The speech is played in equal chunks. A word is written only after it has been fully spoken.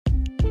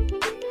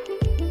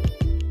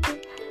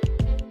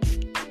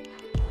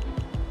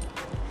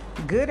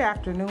Good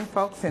afternoon,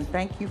 folks, and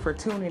thank you for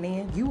tuning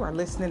in. You are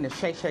listening to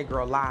Shay Shay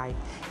Girl Live,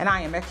 and I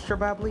am Extra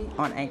Bubbly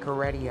on Anchor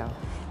Radio.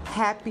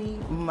 Happy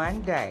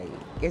Monday.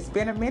 It's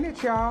been a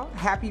minute, y'all.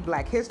 Happy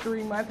Black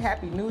History Month,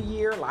 Happy New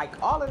Year,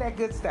 like all of that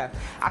good stuff.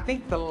 I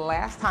think the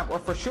last time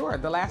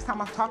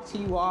I talked to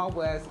you all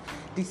was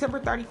December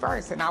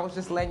 31st, and I was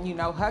just letting you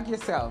know, hug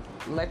yourself.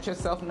 Let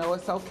yourself know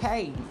it's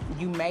okay.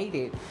 You made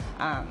it.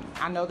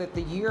 I know that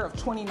the year of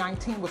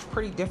 2019 was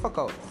pretty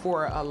difficult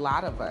for a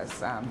lot of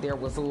us. There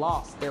was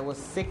loss, there was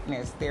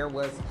sickness, there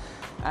was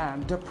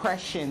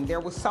depression. There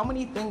was so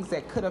many things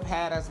that could have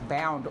had us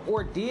bound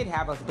or did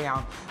have us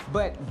bound,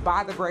 but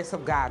by the grace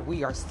of God,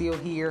 we are still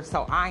here.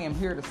 So I am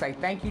here to say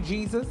thank you,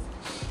 Jesus,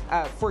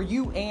 for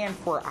you and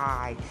for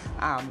I.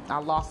 I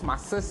lost my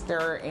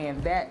sister,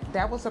 and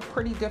that was a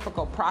pretty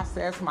difficult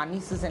process. My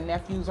nieces and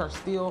nephews are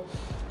still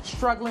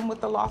struggling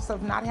with the loss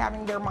of not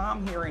having their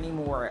mom here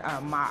anymore.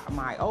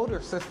 My older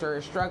sister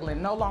is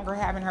struggling, no longer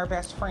having her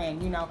best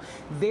friend. You know,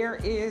 there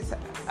is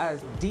a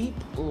deep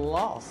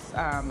loss,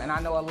 and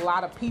I know a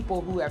lot of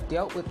people who have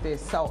dealt with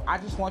this. So I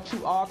just want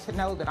you all to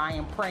know that I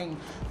am praying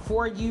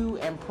for you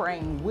and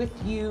praying with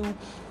you,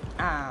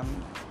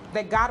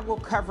 that God will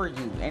cover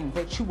you and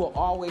that you will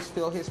always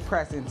feel his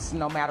presence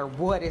no matter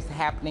what is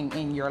happening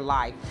in your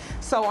life.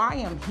 So I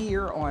am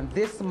here on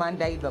this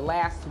Monday, the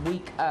last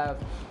week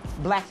of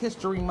Black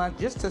History Month,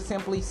 just to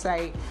simply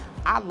say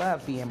I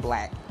love being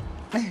Black.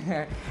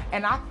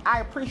 And I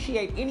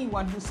appreciate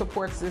anyone who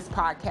supports this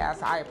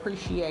podcast. I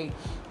appreciate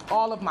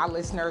all of my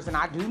listeners, and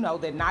I do know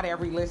that not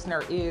every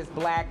listener is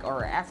Black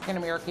or African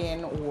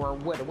American or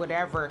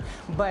whatever,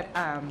 but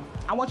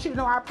I want you to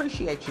know I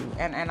appreciate you,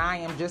 and I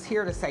am just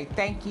here to say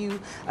thank you.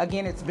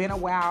 Again, it's been a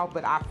while,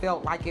 but I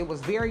felt like it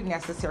was very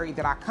necessary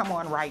that I come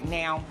on right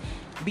now,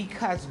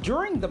 because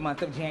during the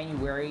month of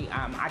January,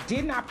 I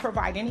did not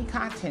provide any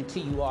content to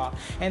you all,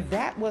 and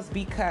that was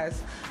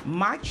because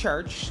my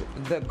church,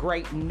 the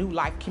Great New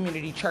Life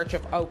Community Church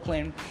of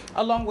Oakland,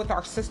 along with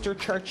our sister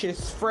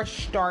churches,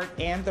 Fresh Start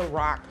and The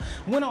Rock,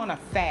 went on a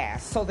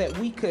fast so that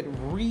we could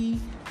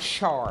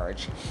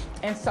recharge.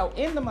 And so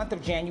in the month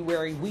of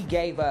January, we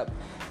gave up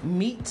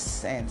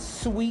meats and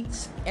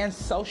sweets and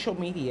social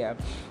media.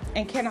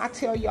 And can I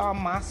tell y'all,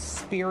 my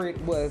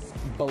spirit was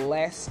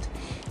blessed.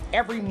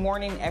 Every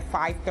morning at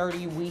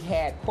 5:30, we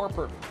had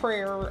corporate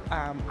prayer.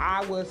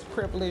 I was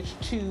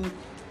privileged to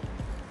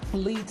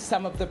lead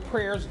some of the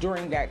prayers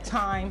during that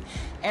time.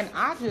 And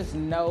I just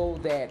know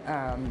that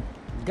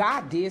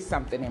God did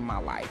something in my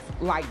life.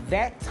 Like,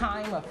 that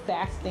time of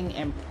fasting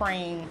and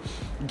praying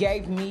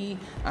gave me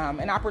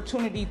an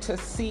opportunity to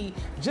see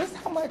just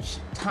how much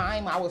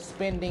time I was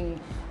spending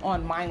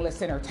on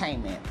mindless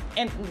entertainment.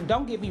 And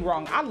don't get me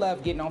wrong, I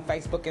love getting on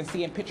Facebook and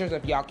seeing pictures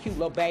of y'all cute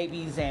little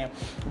babies and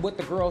what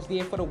the girls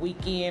did for the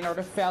weekend, or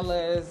the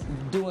fellas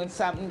doing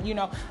something. You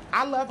know,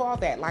 I love all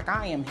that. Like,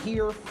 I am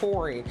here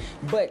for it.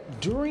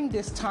 But during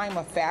this time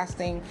of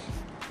fasting,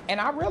 and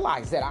I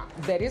realized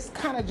that it's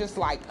kind of just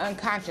like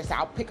unconscious.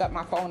 I'll pick up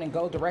my phone and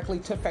go directly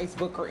to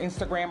Facebook or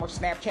Instagram or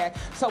Snapchat.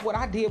 So what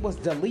I did was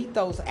delete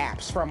those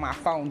apps from my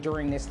phone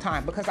during this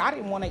time, because I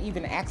didn't want to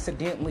even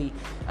accidentally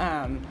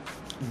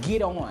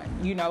get on,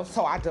 you know.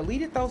 So I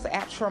deleted those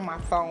apps from my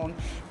phone,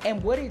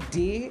 and what it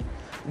did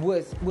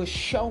was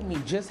show me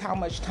just how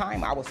much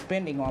time I was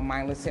spending on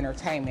mindless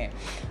entertainment.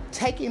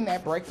 Taking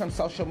that break from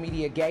social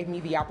media gave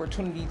me the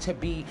opportunity to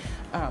be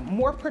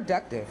more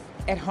productive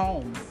at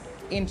home,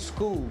 in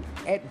school,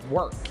 at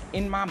work,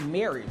 in my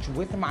marriage,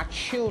 with my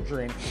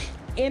children,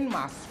 in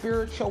my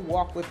spiritual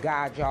walk with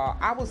God, y'all.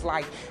 I was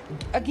like,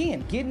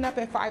 again, getting up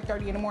at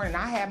 5:30 in the morning.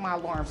 I had my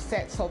alarm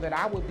set so that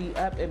I would be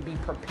up and be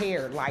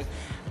prepared, like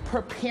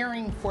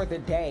preparing for the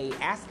day,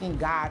 asking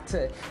God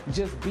to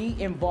just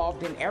be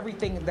involved in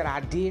everything that I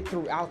did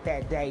throughout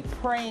that day.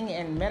 Praying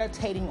and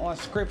meditating on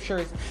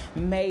scriptures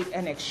made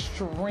an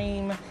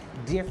extreme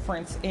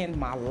difference in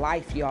my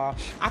life, y'all.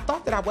 I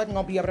thought that I wasn't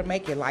gonna be able to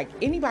make it. Like,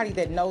 anybody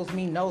that knows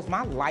me knows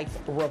my life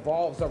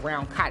revolves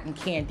around cotton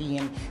candy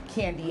and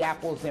candy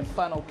apples and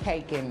funnel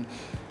cake and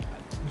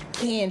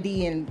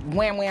candy and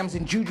wham whams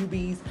and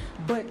jujubes,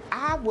 but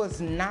I was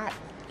not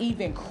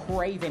even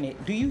craving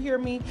it. Do you hear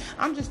me?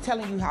 I'm just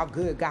telling you how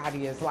good God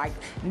is. Like,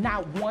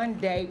 not one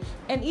day,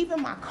 and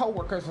even my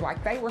coworkers,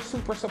 like, they were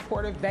super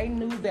supportive. They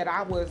knew that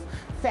I was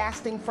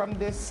fasting from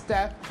this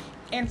stuff.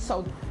 And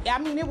so, I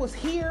mean, it was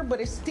here, but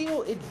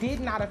it did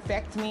not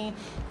affect me.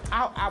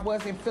 I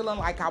wasn't feeling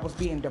like I was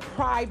being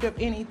deprived of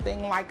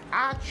anything. Like,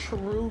 I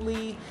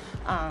truly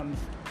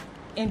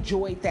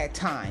enjoyed that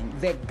time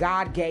that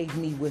God gave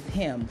me with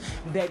him,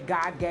 that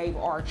God gave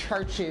our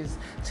churches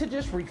to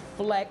just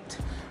reflect,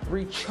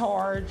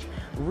 recharge,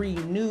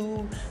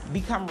 renew,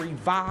 become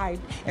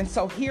revived. And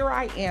so here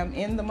I am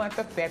in the month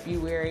of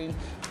February,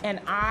 and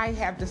I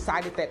have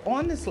decided that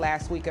on this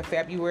last week of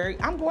February,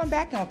 I'm going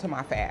back onto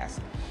my fast.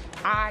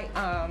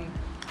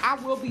 I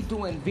will be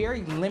doing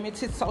very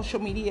limited social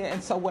media,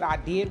 and so what I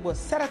did was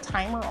set a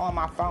timer on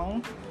my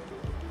phone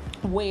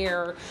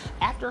where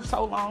after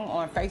so long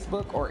on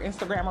Facebook or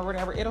Instagram or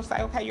whatever, it'll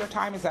say, okay, your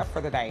time is up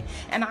for the day,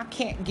 and I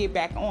can't get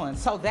back on.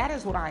 So that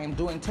is what I am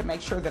doing to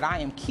make sure that I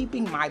am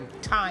keeping my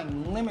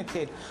time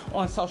limited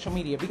on social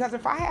media, because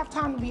if I have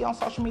time to be on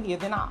social media,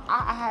 then I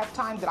have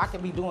time that I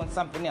could be doing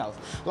something else.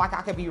 Like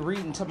I could be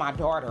reading to my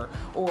daughter,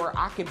 or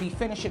I could be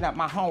finishing up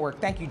my homework.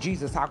 Thank you,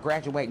 Jesus. I'll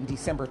graduate in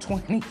December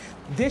 20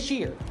 this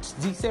year.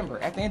 December,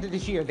 at the end of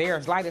this year,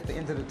 there's light at the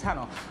end of the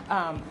tunnel.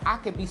 I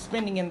could be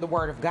spending in the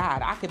Word of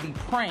God. I could be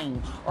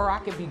praying, or I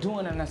could be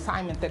doing an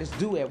assignment that is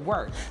due at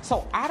work.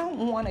 So I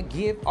don't want to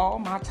give all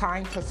my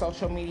time to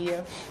social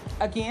media.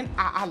 Again,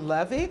 I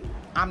love it.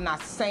 I'm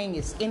not saying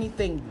it's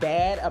anything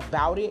bad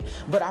about it,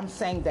 but I'm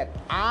saying that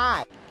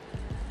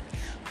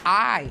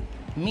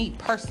me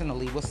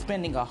personally was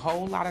spending a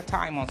whole lot of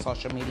time on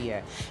social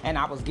media, and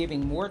I was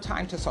giving more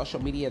time to social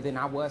media than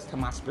I was to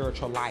my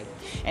spiritual life,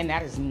 and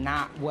that is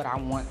not what I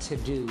want to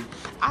do.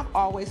 I've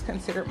always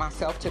considered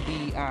myself to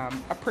be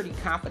a pretty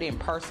confident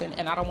person,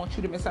 and I don't want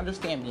you to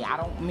misunderstand me. I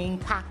don't mean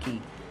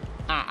cocky.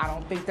 I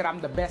don't think that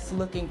I'm the best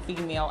looking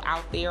female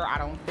out there. I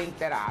don't think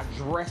that I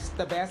dress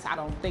the best. I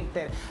don't think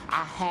that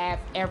I have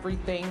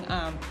everything,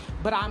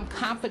 but I'm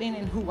confident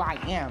in who I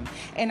am.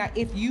 And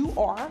if you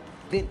are,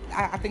 then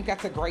I think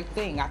that's a great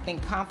thing. I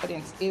think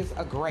confidence is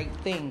a great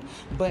thing,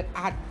 but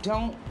I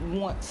don't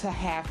want to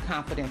have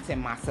confidence in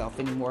myself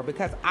anymore,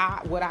 because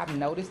what I've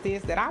noticed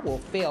is that I will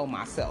fail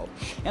myself.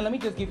 And let me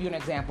just give you an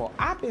example.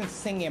 I've been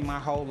singing my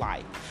whole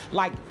life.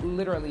 Like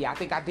literally, I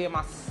think I did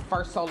my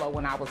first solo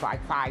when I was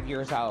like 5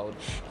 years old.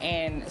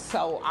 And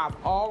so I've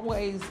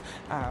always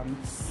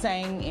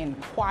sang in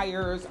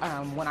choirs.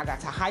 When I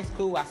got to high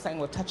school, I sang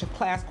with Touch of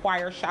Class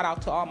Choir. Shout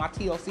out to all my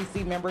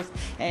TOCC members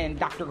and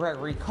Dr.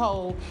 Gregory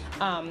Cole.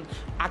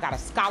 I got a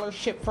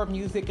scholarship for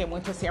music and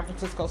went to San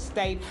Francisco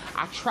State.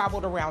 I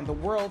traveled around the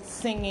world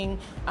singing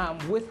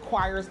with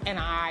choirs, and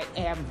I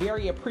am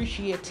very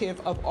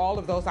appreciative of all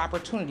of those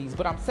opportunities.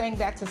 But I'm saying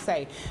that to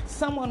say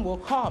someone will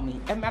call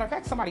me. As a matter of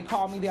fact, somebody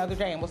called me the other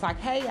day and was like,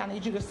 hey, I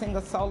need you to sing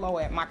a solo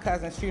at my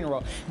cousin's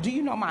funeral. Do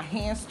you know my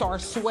hands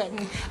start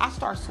sweating? I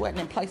start sweating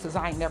in places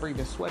I ain't never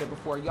even sweated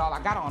before, y'all.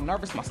 I got all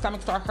nervous. My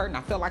stomach started hurting.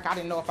 I felt like I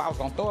didn't know if I was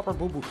going to throw up or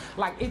boo-boo.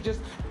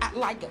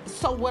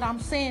 So what I'm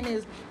saying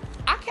is,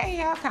 I can't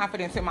have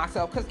confidence in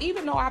myself, because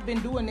even though I've been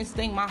doing this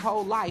thing my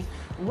whole life,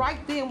 right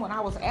then when I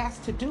was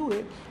asked to do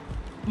it,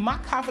 my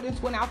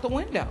confidence went out the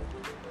window.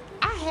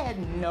 I had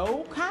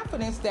no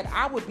confidence that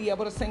I would be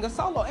able to sing a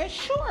solo. And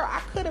sure,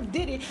 I could have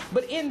did it,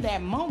 but in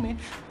that moment,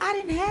 I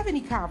didn't have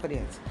any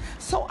confidence.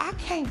 So I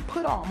can't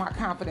put all my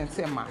confidence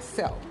in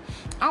myself.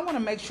 I want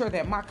to make sure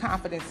that my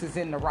confidence is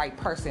in the right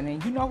person.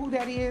 And you know who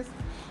that is?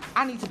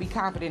 I need to be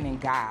confident in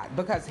God,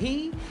 because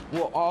He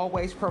will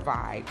always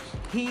provide.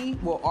 He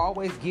will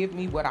always give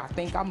me what I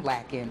think I'm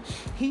lacking.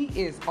 He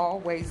is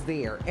always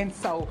there. And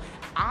so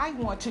I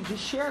want to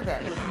just share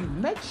that with you.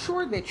 Make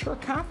sure that your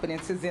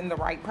confidence is in the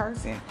right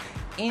person,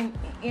 in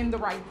the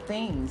right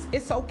things.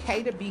 It's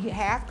okay to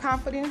have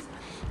confidence,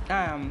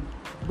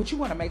 but you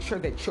want to make sure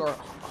that your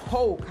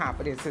whole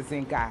confidence is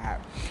in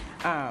God.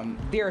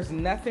 There's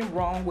nothing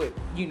wrong with,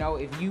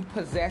 if you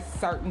possess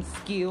certain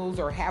skills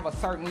or have a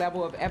certain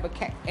level of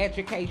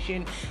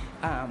education,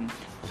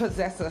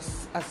 possess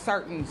a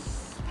certain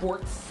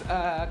sports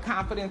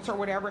confidence or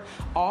whatever.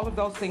 All of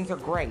those things are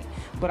great.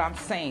 But I'm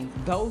saying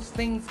those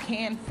things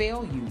can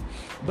fail you,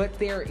 but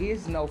there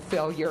is no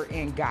failure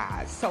in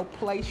God. So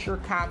place your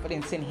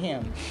confidence in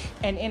Him.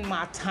 And in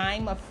my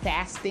time of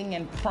fasting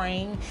and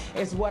praying,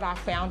 is what I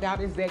found out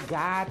is that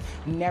God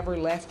never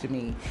left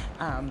me.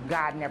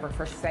 God never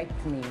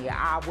forsaked me.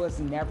 I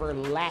was never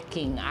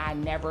lacking. I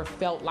never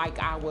felt like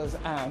I was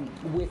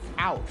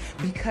without,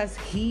 because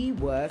He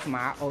was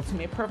my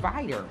ultimate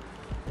provider.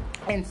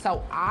 And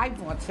so I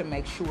want to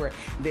make sure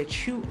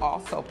that you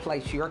also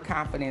place your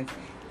confidence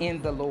in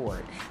the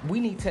Lord. We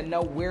need to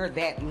know where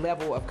that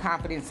level of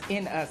confidence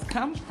in us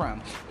comes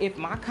from. If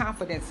my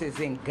confidence is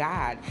in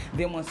God,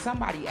 then when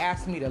somebody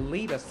asks me to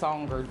lead a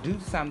song or do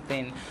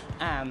something,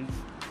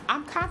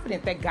 I'm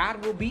confident that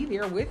God will be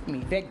there with me,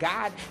 that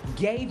God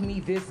gave me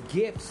this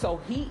gift, so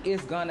He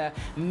is going to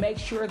make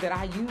sure that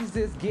I use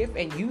this gift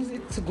and use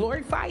it to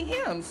glorify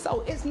Him.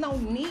 So it's no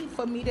need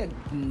for me to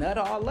nut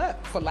all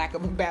up, for lack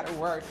of a better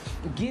word,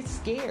 get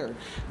scared.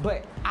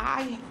 But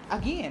I've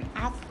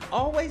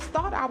always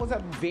thought I was a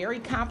very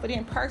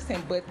confident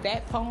person, but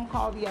that phone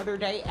call the other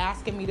day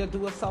asking me to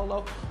do a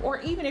solo,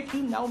 or even if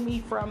you know me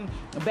from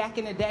back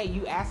in the day,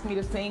 you asked me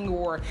to sing,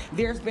 or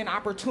there's been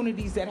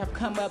opportunities that have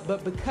come up,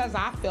 but because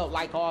I felt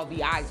like all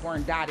the I's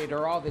weren't dotted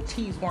or all the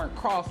T's weren't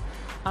crossed,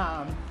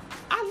 I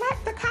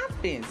lacked the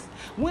confidence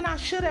when I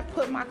should have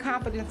put my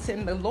confidence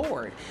in the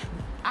Lord.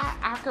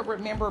 I could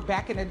remember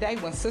back in the day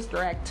when Sister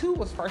Act 2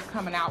 was first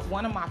coming out,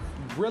 one of my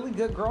really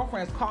good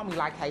girlfriends called me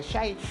like, hey,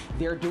 Shay,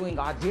 they're doing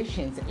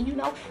auditions.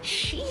 And,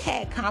 she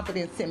had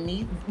confidence in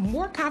me,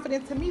 more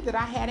confidence in me than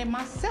I had in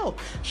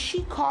myself.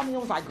 She called me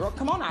and was like, girl,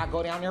 come on, I'll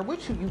go down there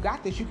with you. You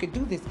got this. You could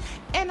do this.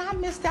 And I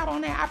missed out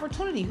on that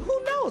opportunity.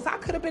 Who knows? I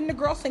could have been the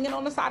girl singing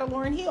on the side of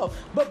Lauryn Hill.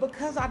 But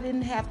because I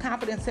didn't have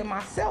confidence in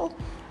myself,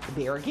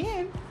 there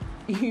again,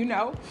 you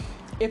know.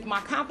 If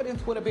my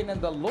confidence would have been in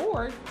the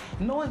Lord,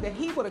 knowing that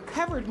He would have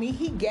covered me,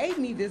 He gave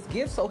me this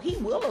gift, so He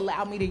will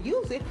allow me to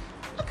use it,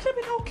 I could have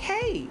been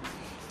okay.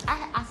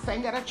 I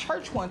sang at a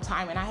church one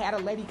time, and I had a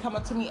lady come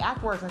up to me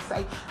afterwards and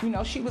say,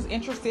 she was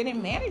interested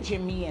in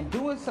managing me and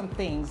doing some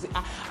things.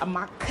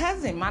 My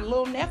cousin, my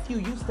little nephew,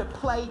 used to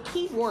play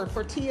keyboard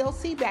for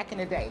TLC back in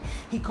the day.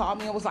 He called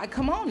me and was like,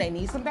 come on, they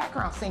need some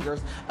background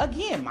singers.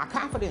 Again, my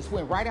confidence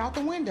went right out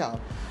the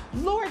window.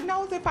 Lord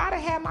knows if I'd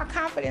have had my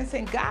confidence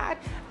in God,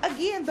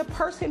 again, the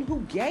person who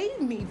gave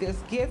me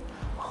this gift,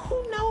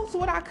 who knows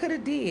what I could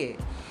have did.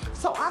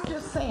 So I'm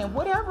just saying,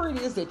 whatever it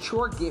is that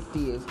your gift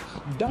is,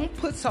 don't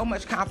put so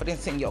much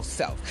confidence in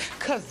yourself,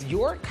 because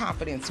your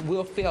confidence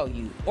will fail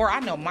you. Or I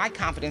know my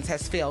confidence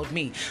has failed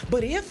me.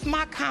 But if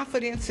my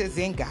confidence is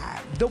in God,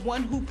 the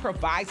one who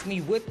provides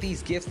me with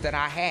these gifts that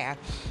I have,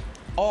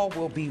 all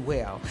will be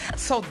well.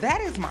 So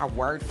that is my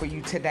word for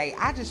you today.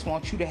 I just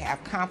want you to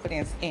have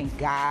confidence in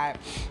God.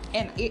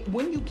 And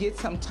when you get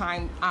some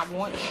time, I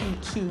want you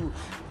to,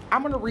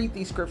 I'm going to read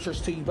these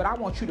scriptures to you, but I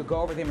want you to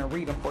go over them and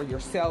read them for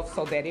yourself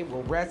so that it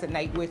will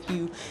resonate with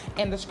you.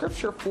 And the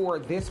scripture for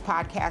this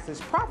podcast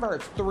is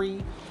Proverbs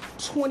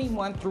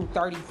 3:21 through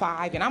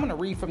 35. And I'm going to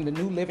read from the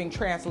New Living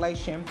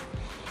Translation.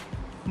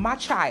 My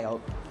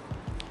child,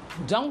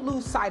 don't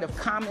lose sight of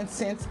common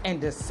sense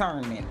and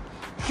discernment.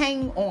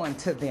 Hang on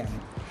to them,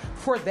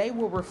 for they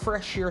will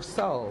refresh your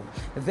soul.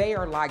 They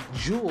are like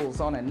jewels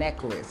on a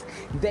necklace.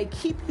 They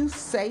keep you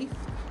safe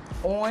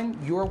on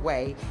your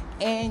way,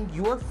 and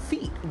your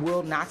feet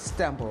will not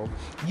stumble.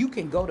 You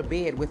can go to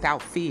bed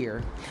without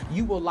fear.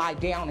 You will lie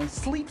down and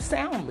sleep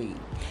soundly.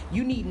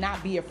 You need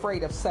not be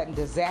afraid of sudden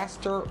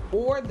disaster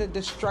or the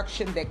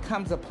destruction that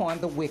comes upon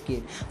the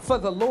wicked, for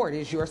the Lord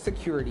is your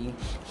security.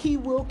 He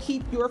will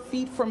keep your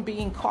feet from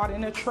being caught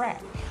in a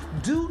trap.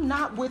 Do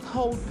not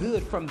withhold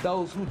good from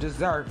those who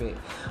deserve it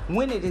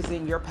when it is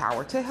in your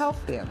power to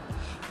help them.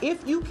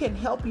 If you can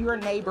help your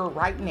neighbor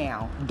right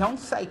now, don't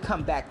say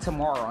come back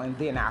tomorrow and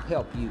then I'll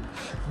help you.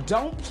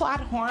 Don't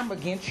plot harm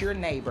against your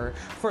neighbor,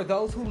 for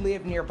those who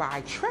live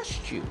nearby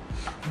trust you.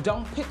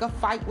 Don't pick a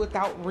fight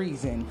without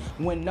reason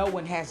when no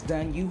one has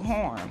done you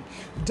harm.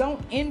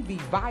 Don't envy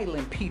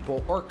violent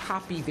people or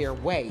copy their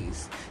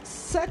ways.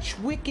 Such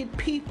wicked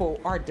people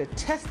are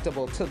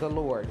detestable to the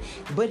Lord,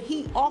 but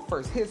He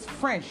offers His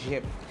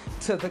friendship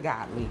to the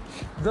godly.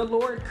 The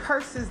Lord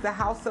curses the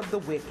house of the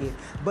wicked,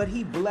 but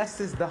He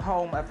blesses the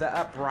home of the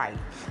upright.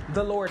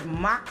 The Lord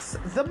mocks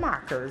the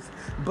mockers,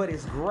 but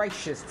is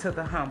gracious to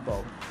the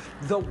humble.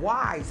 The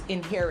wise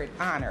inherit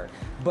honor,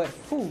 but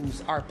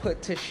fools are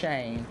put to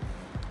shame.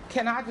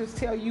 Can I just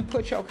tell you,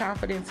 put your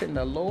confidence in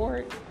the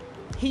Lord.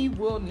 He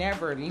will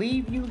never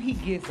leave you. He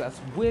gives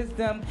us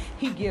wisdom.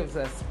 He gives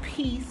us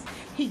peace.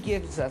 He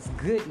gives us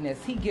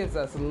goodness. He gives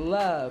us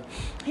love.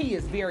 He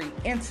is very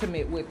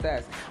intimate with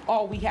us.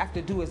 All we have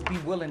to do is be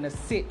willing to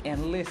sit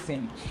and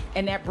listen.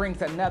 And that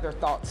brings another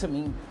thought to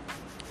me.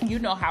 You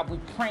know how we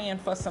praying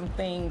for some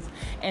things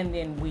and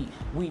then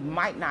we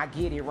might not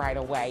get it right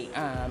away,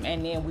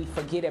 and then we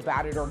forget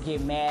about it or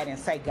get mad and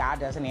say God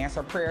doesn't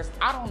answer prayers.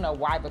 I don't know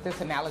why, but this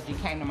analogy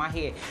came to my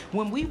head.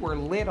 When we were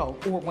little,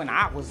 or when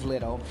I was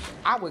little,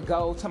 I would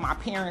go to my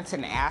parents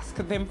and ask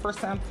them for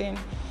something.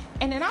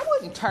 And then I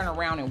wouldn't turn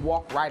around and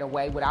walk right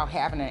away without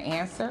having an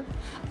answer.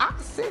 I'd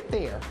sit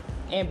there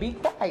and be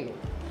quiet.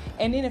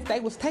 And then if they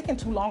was taking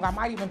too long, I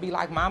might even be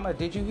like, Mama,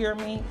 did you hear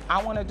me?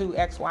 I want to do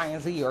X, Y,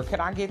 and Z, or can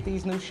I get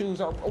these new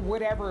shoes, or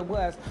whatever it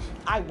was.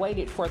 I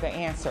waited for the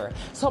answer.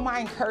 So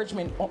my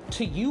encouragement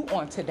to you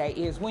on today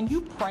is when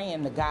you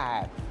praying to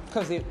God,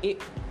 because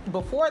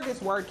before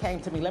this word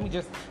came to me, let me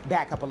just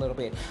back up a little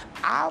bit.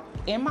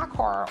 In my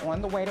car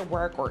on the way to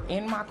work, or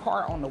in my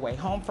car on the way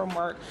home from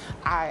work,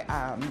 I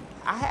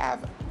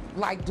have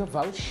like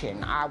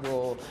devotion. I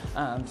will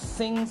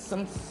sing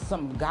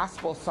some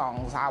gospel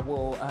songs. I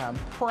will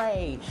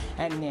pray,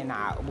 and then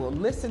I will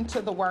listen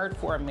to the word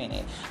for a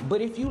minute.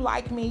 But if you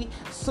like me,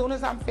 as soon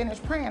as I'm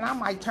finished praying, I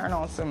might turn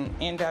on some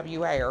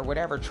NWA or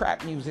whatever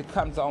trap music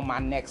comes on my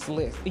next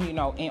list,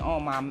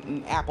 on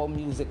my Apple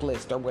Music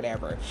list or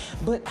whatever.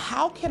 But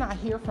how can I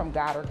hear from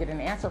God or get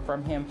an answer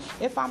from Him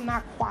if I'm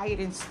not quiet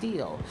and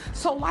still?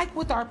 So like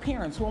with our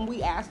parents, when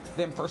we ask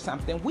them for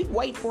something, we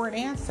wait for an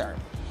answer.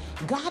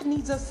 God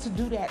needs us to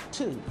do that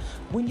too.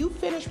 When you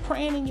finish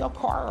praying in your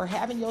car or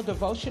having your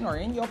devotion or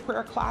in your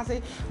prayer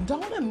closet,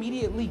 don't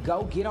immediately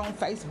go get on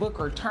Facebook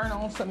or turn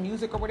on some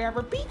music or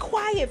whatever. Be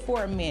quiet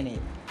for a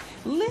minute.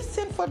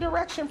 Listen for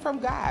direction from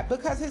God,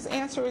 because His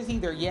answer is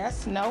either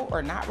yes, no,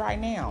 or not right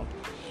now.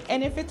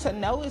 And if it's a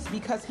no, it's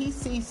because He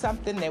sees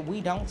something that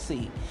we don't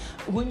see.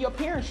 When your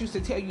parents used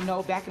to tell you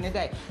no back in the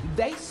day,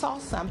 they saw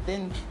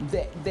something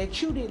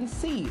that you didn't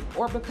see.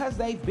 Or because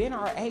they've been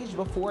our age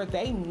before,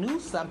 they knew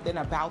something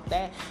about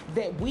that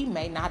we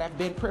may not have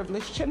been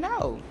privileged to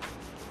know.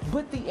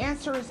 But the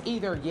answer is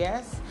either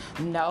yes,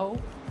 no,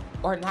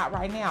 or not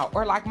right now.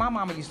 Or like my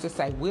mama used to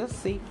say, we'll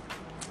see.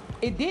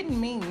 It didn't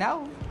mean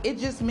no. It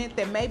just meant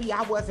that maybe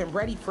I wasn't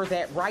ready for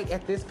that right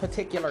at this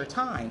particular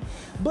time.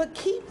 But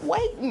keep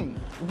waiting.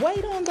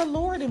 Wait on the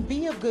Lord and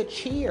be of good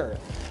cheer.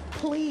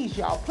 Please,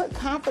 y'all, put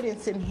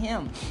confidence in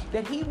him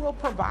that he will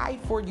provide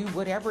for you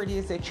whatever it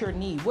is that you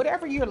need.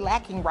 Whatever you're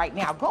lacking right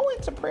now, go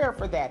into prayer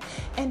for that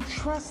and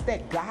trust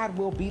that God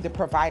will be the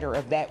provider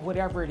of that,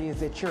 whatever it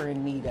is that you're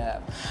in need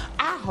of.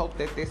 I hope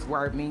that this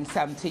word means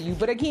something to you.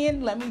 But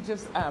again, let me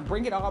just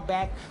bring it all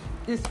back.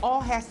 This all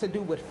has to do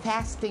with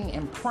fasting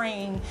and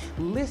praying,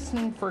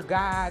 listening for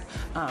God,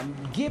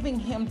 giving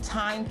him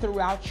time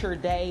throughout your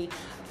day,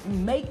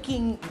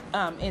 making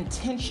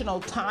intentional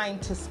time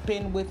to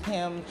spend with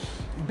him,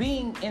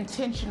 being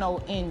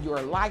intentional in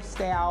your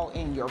lifestyle,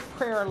 in your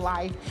prayer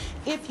life.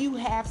 If you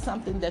have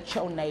something that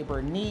your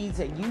neighbor needs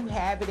and you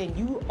have it and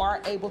you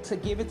are able to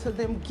give it to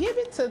them, give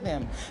it to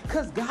them,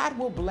 because God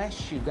will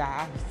bless you,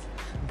 guys.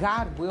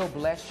 God will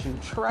bless you.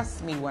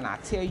 Trust me when I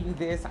tell you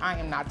this. I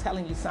am not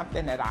telling you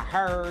something that I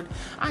heard.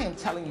 I am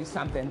telling you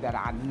something that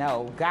I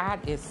know.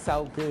 God is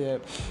so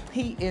good.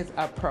 He is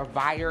a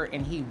provider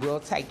and he will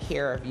take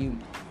care of you.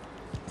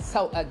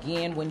 So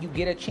again, when you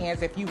get a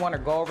chance, if you want to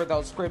go over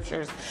those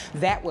scriptures,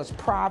 that was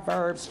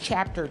Proverbs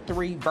chapter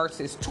 3,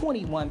 verses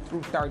 21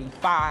 through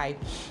 35.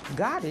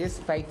 God is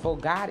faithful.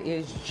 God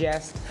is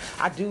just.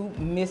 I do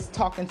miss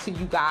talking to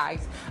you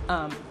guys.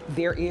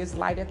 There is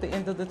light at the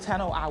end of the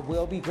tunnel. I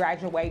will be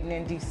graduating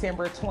in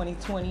December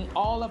 2020.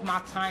 All of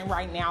my time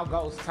right now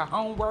goes to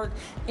homework,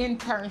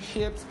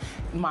 internships,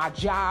 my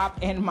job,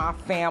 and my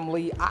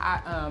family.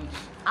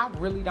 I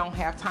really don't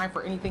have time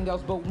for anything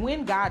else. But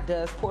when God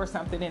does pour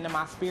something into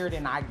my spirit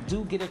and I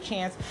do get a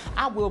chance,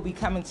 I will be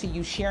coming to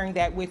you, sharing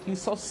that with you.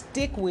 So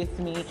stick with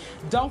me.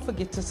 Don't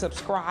forget to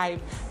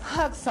subscribe.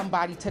 Hug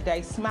somebody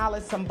today. Smile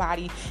at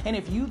somebody. And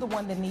if you the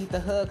one that needs the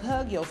hug,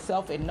 hug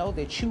yourself and know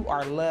that you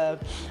are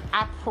loved.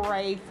 I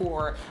pray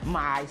for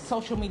my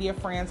social media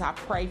friends. I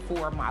pray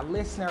for my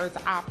listeners.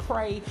 I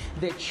pray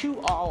that you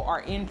all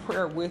are in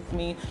prayer with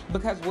me,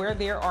 because where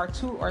there are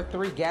 2 or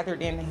 3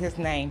 gathered in his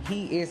name,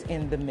 he is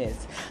in the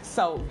midst.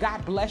 So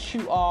God bless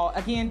you all.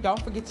 Again,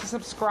 don't forget to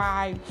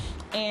subscribe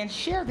and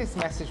share this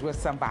message with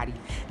somebody.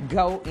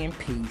 Go in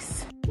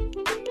peace.